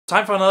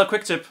Time for another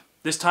quick tip.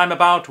 This time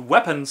about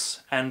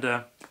weapons and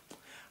how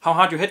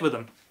hard you hit with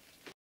them.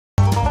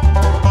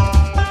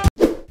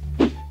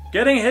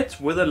 Getting hit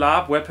with a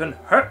Larp weapon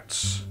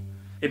hurts.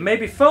 It may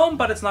be foam,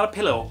 but it's not a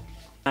pillow.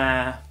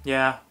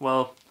 Yeah,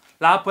 well,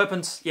 Larp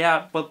weapons,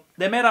 yeah, well,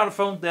 they're made out of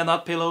foam, they're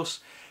not pillows.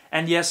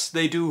 And yes,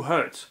 they do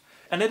hurt.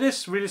 And it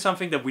is really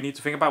something that we need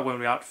to think about when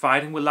we're out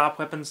fighting with Larp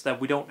weapons, that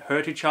we don't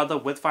hurt each other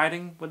with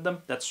fighting with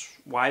them. That's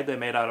why they're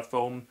made out of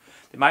foam.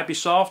 They might be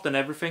soft and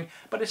everything,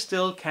 but they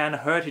still can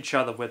hurt each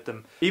other with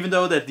them. Even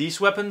though that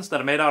these weapons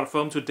that are made out of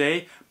foam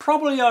today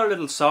probably are a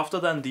little softer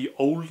than the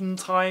olden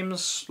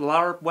times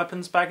Larp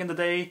weapons back in the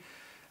day.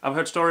 I've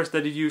heard stories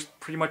that it used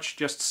pretty much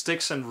just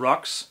sticks and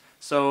rocks.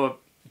 So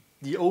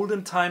the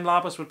olden time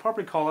Larpers would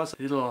probably call us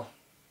a little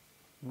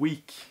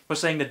weak for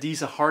saying that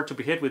these are hard to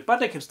be hit with, but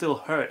they can still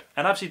hurt.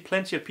 And I've seen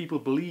plenty of people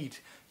bleed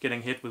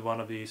getting hit with one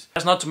of these.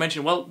 That's not to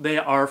mention, well, they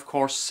are of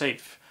course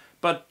safe.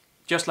 But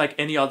just like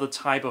any other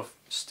type of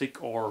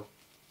stick or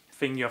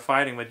thing you're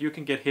fighting with, you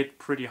can get hit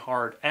pretty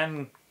hard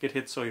and get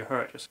hit so you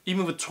hurt.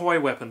 Even with toy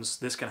weapons,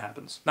 this can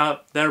happen.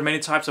 Now, there are many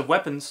types of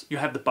weapons. You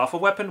have the buffer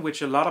weapon,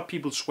 which a lot of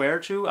people swear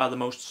to are the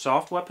most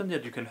soft weapon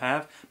that you can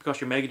have,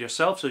 because you make it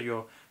yourself, so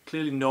you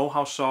clearly know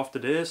how soft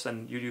it is,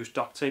 and you use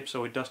duct tape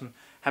so it doesn't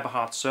have a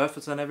hard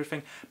surface and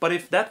everything. But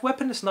if that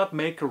weapon is not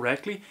made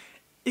correctly,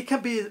 it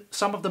can be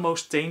some of the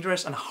most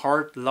dangerous and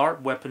hard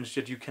Larp weapons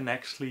that you can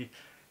actually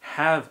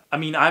have. I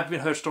mean, I've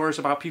heard stories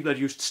about people that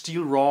used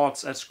steel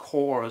rods as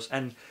cores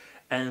and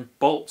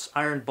bolts,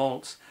 iron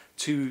bolts,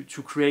 to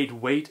create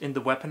weight in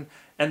the weapon,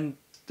 and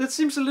that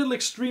seems a little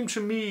extreme to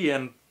me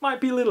and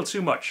might be a little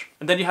too much.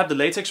 And then you have the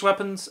latex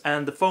weapons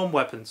and the foam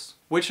weapons,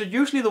 which are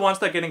usually the ones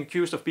that are getting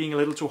accused of being a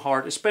little too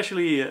hard,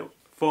 especially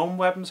foam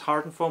weapons,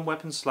 hardened foam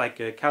weapons like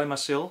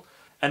Kalimazil.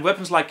 And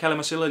weapons like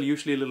Kalimazil are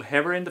usually a little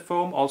heavier in the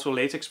foam, also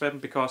latex weapon,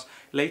 because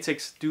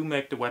latex do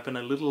make the weapon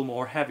a little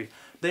more heavy.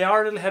 They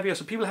are a little heavier,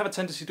 so people have a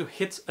tendency to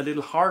hit a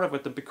little harder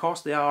with them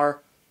because they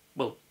are,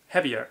 well,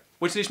 heavier.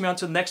 Which leads me on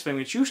to the next thing.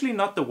 It's usually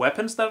not the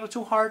weapons that are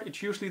too hard,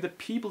 it's usually the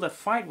people that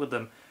fight with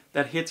them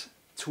that hit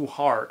too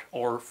hard,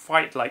 or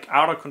fight like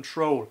out of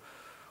control,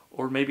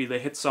 or maybe they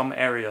hit some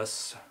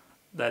areas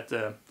that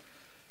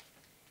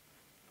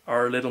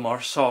are a little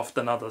more soft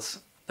than others.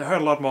 They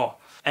hurt a lot more.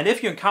 And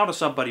if you encounter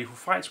somebody who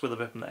fights with a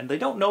weapon and they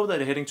don't know that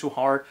they're hitting too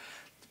hard,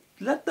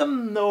 let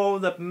them know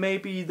that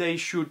maybe they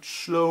should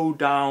slow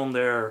down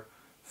their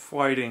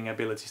fighting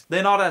abilities.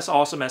 They're not as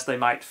awesome as they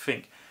might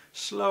think.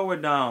 Slow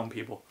it down,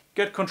 people.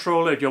 Get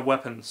control of your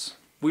weapons.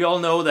 We all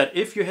know that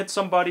if you hit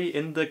somebody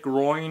in the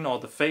groin or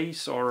the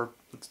face, or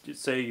let's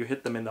just say you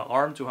hit them in the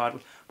arm too hard,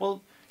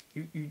 well,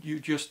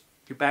 you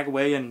back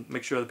away and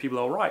make sure that people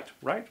are alright,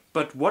 right?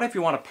 But what if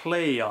you want to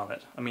play on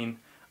it? I mean,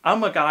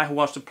 I'm a guy who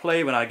wants to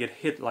play when I get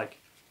hit, like,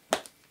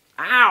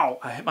 ow!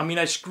 I mean,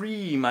 I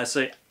scream, I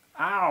say,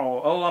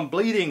 ow, oh, I'm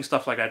bleeding,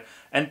 stuff like that.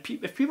 And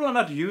if people are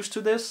not used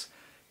to this,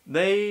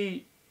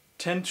 they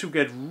tend to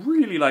get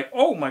really like,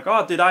 oh my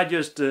god, did I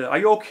just, are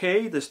you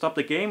okay? They stop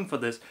the game for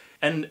this.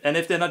 And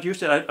if they're not used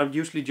to it, I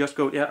usually just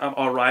go, yeah, I'm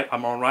alright,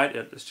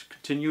 let's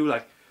continue,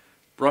 like,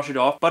 brush it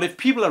off. But if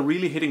people are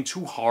really hitting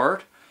too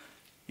hard,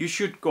 you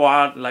should go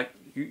out, like,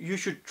 you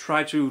should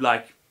try to,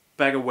 like,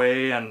 back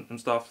away and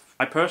stuff.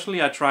 I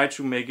try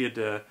to make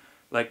it,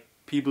 like,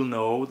 people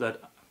know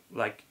that,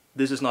 like,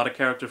 this is not a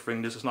character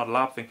thing, this is not a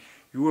Larp thing.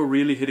 You are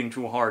really hitting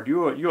too hard.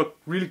 You're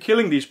really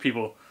killing these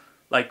people.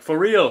 Like, for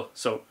real.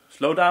 So,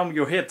 slow down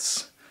your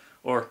hits.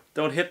 Or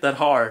don't hit that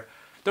hard.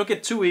 Don't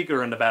get too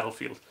eager in the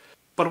battlefield.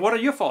 But what are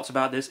your thoughts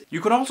about this?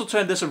 You can also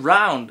turn this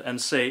around and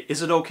say,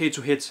 is it okay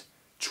to hit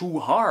too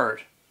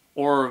hard?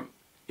 Or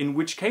in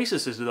which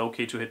cases is it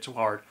okay to hit too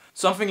hard?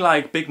 Something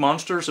like big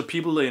monsters or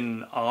people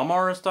in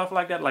armor and stuff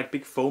like that, like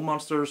big foam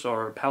monsters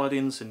or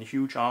paladins in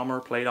huge armor,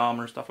 plate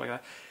armor, stuff like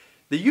that.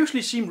 They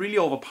usually seem really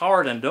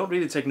overpowered and don't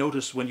really take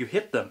notice when you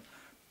hit them.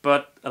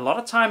 But a lot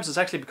of times it's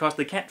actually because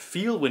they can't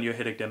feel when you're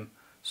hitting them.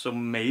 So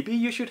maybe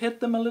you should hit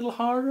them a little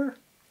harder?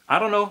 I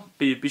don't know.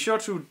 Be sure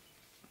to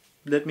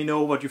let me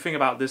know what you think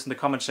about this in the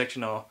comment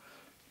section, or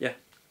yeah,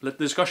 let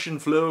the discussion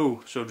flow,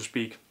 so to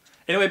speak.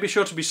 Anyway, be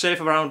sure to be safe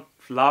around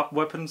Larp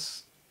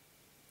weapons.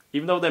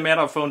 Even though they're made out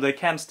of foam, they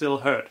can still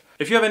hurt.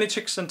 If you have any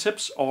tricks and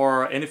tips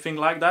or anything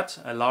like that,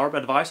 Larp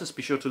advices,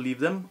 be sure to leave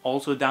them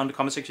also down in the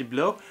comment section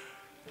below.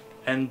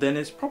 And then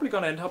it's probably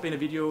gonna end up in a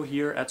video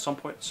here at some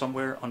point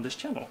somewhere on this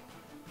channel,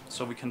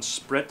 so we can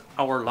spread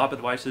our Larp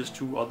advices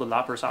to other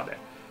Larpers out there.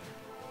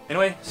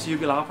 Anyway, see you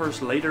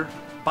Larpers later.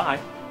 Bye!